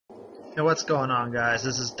Hey, what's going on, guys?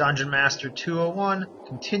 This is Dungeon Master 201,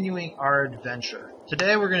 continuing our adventure.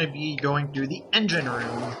 Today we're going to be going through the engine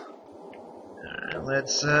room. Alright,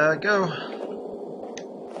 let's go.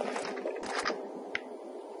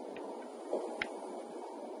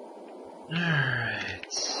 Alright.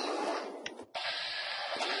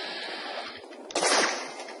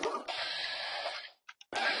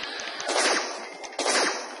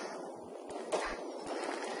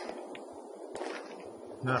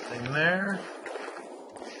 Nothing there.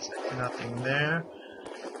 Nothing there.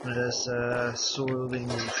 Let us slowly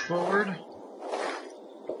move forward.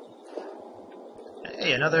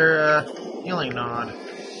 Hey, another healing nod.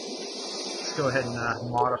 Let's go ahead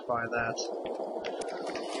and modify that.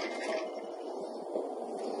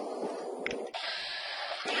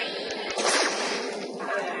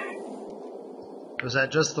 Was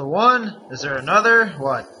that just the one? Is there another?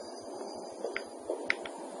 What?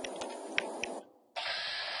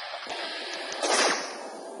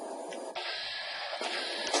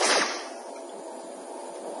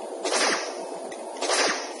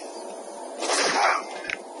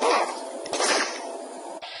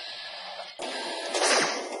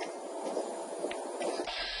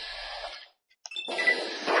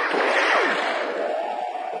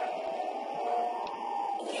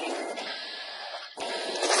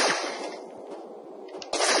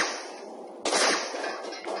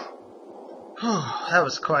 That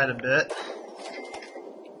was quite a bit.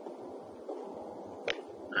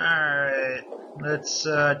 Alright, let's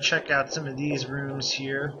check out some of these rooms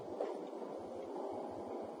here.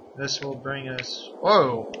 This will bring us...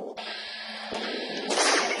 Whoa!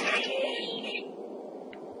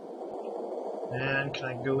 And can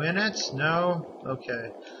I go in it? No?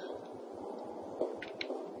 Okay.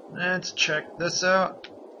 Let's check this out.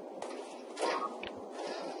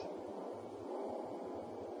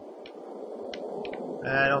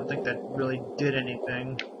 I don't think that really did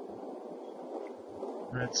anything.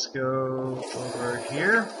 Let's go over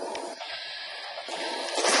here.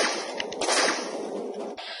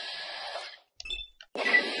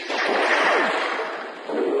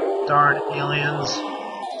 Darn aliens.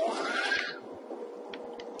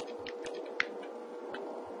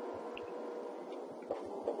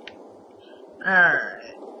 Alright.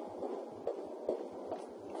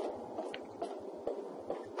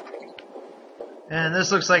 And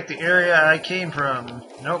this looks like the area I came from.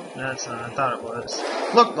 Nope, that's not. I thought it was.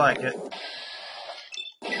 Looked like it.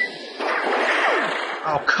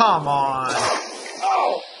 Oh, come on.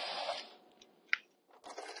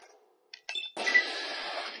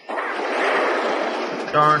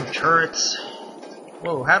 Darn turrets.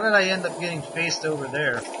 Whoa, how did I end up getting faced over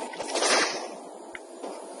there?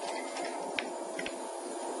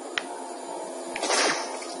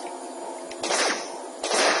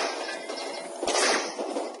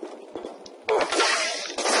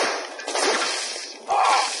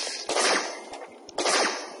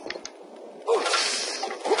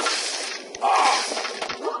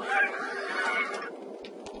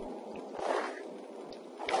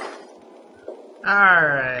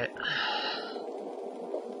 Alright.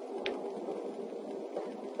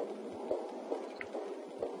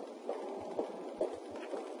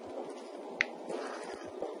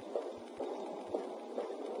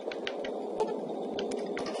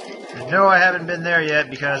 No, I haven't been there yet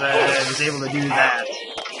because I was able to do that.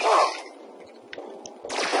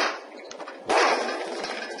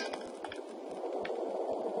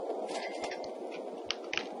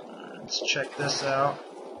 Let's check this out.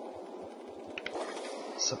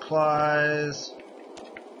 Supplies,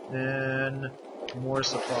 and more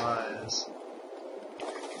supplies.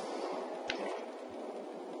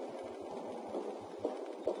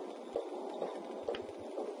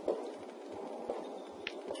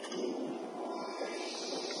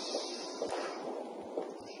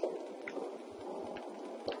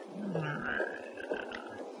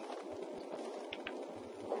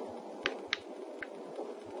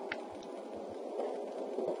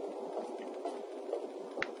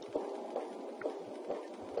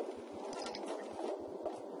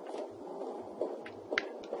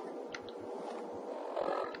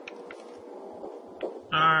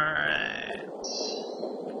 Alright.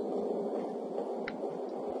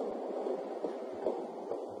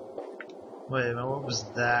 Wait a minute, what was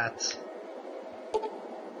that?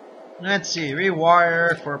 Let's see,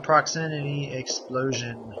 rewire for proximity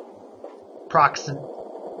explosion. Proximity.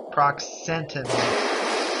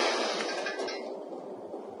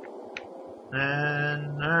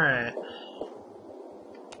 And, alright.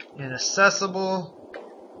 Inaccessible.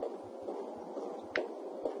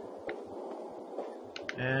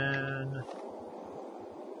 And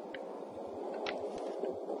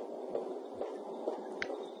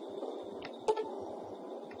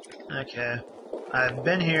Okay. I've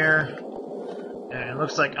been here, and it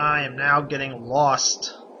looks like I am now getting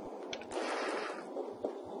lost.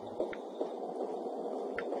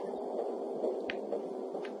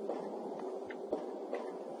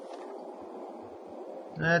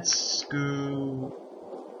 Let's go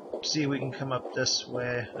see if we can come up this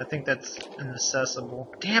way. I think that's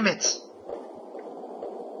inaccessible. Damn it!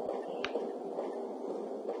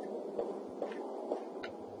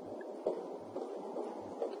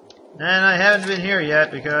 And I haven't been here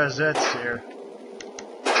yet because that's here.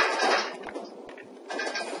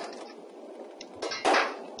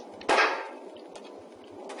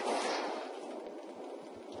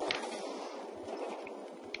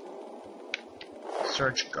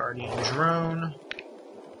 Search Guardian drone.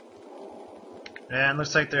 And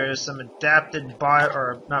looks like there is some adapted bio,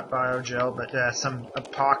 or not biogel, but some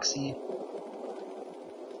epoxy.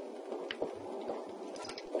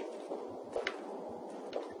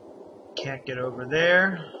 Can't get over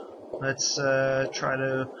there. Let's try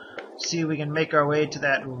to see if we can make our way to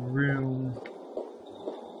that room.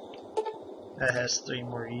 That has 3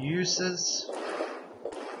 more uses.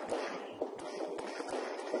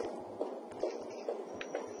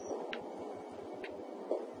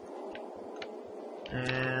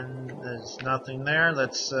 And there's nothing there.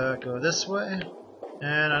 Let's go this way.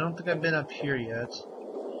 And I don't think I've been up here yet.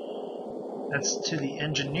 That's to the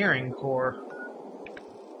engineering core.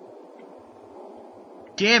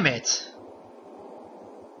 Damn it!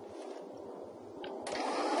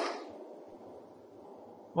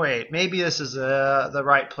 Wait, maybe this is the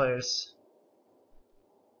right place.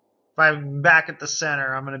 If I'm back at the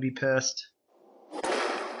center, I'm gonna be pissed.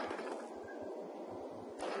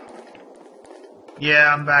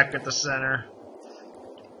 Yeah, I'm back at the center.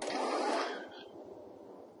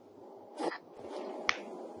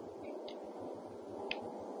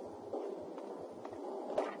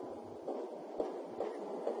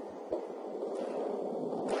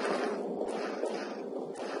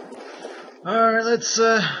 Alright, let's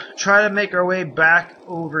try to make our way back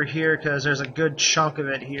over here because there's a good chunk of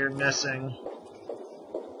it here missing.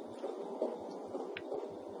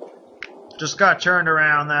 Just got turned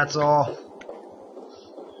around, that's all.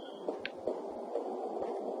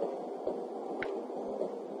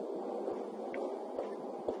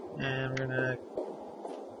 And we're gonna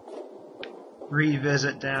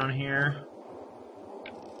revisit down here.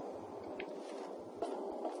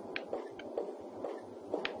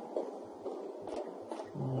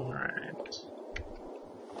 Alright.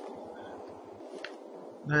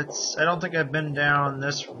 I don't think I've been down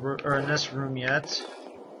this in this room yet.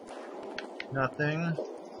 Nothing.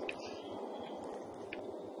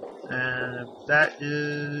 And if that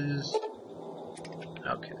is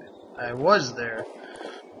okay. I was there.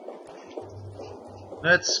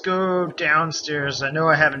 Let's go downstairs. I know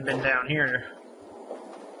I haven't been down here.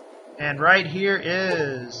 And right here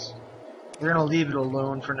is... We're gonna leave it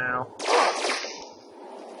alone for now.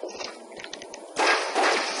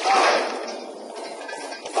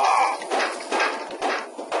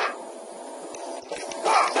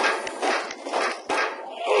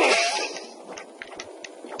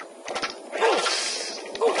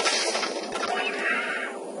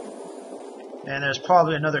 And there's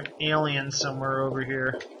probably another alien somewhere over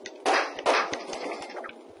here.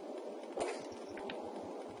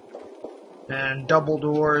 And double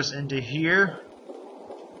doors into here.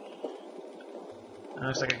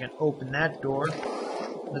 Looks like I can open that door.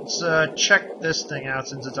 Let's check this thing out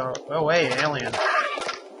since it's all... Oh, hey, alien.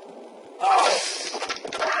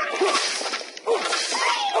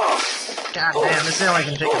 God damn, this alien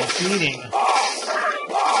can take a beating.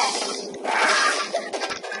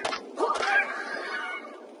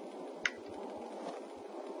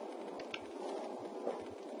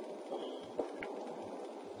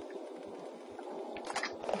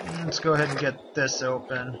 Let's go ahead and get this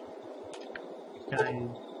open.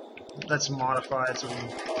 Let's modify it so we...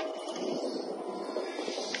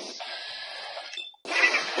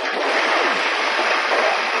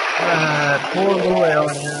 poor little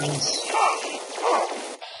aliens.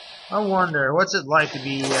 I wonder, what's it like to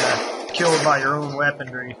be killed by your own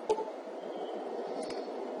weaponry?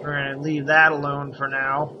 We're going to leave that alone for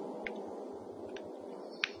now.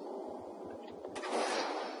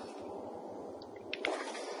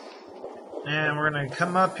 And we're going to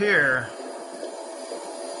come up here.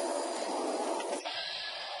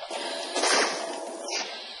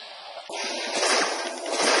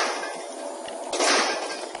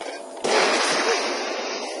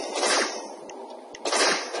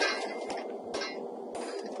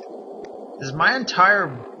 Is my entire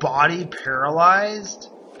body paralyzed?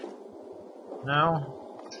 No?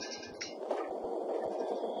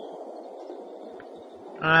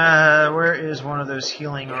 Where is one of those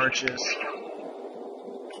healing arches?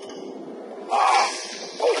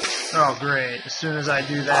 Oh, great. As soon as I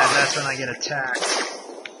do that, that's when I get attacked.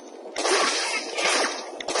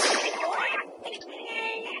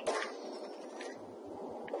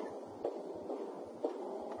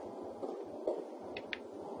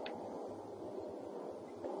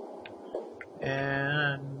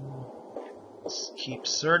 And let's keep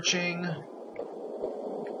searching.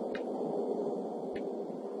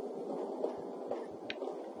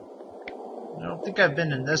 I don't think I've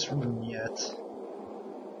been in this room yet.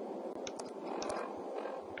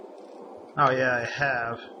 Oh yeah, I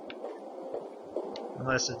have.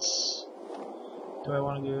 Unless it's... Do I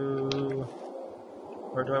want to go...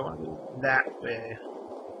 Or do I want to go that way?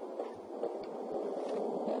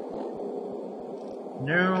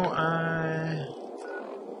 No,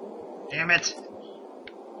 Damn it!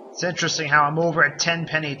 It's interesting how I'm over at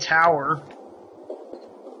Tenpenny Tower.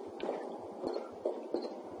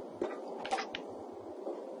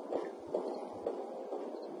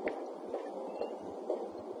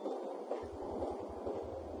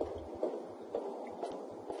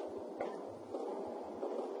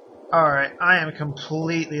 Alright, I am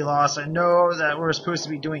completely lost. I know that we're supposed to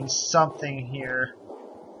be doing something here.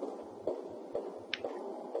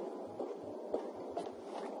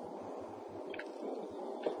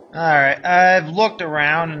 Alright, I've looked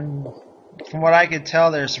around, and from what I could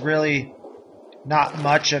tell, there's really not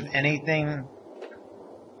much of anything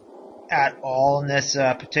at all in this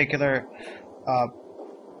particular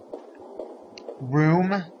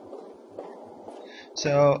room.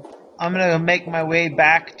 So I'm going to make my way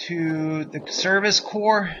back to the service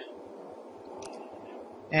core,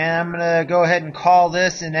 and I'm going to go ahead and call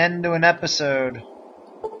this an end to an episode.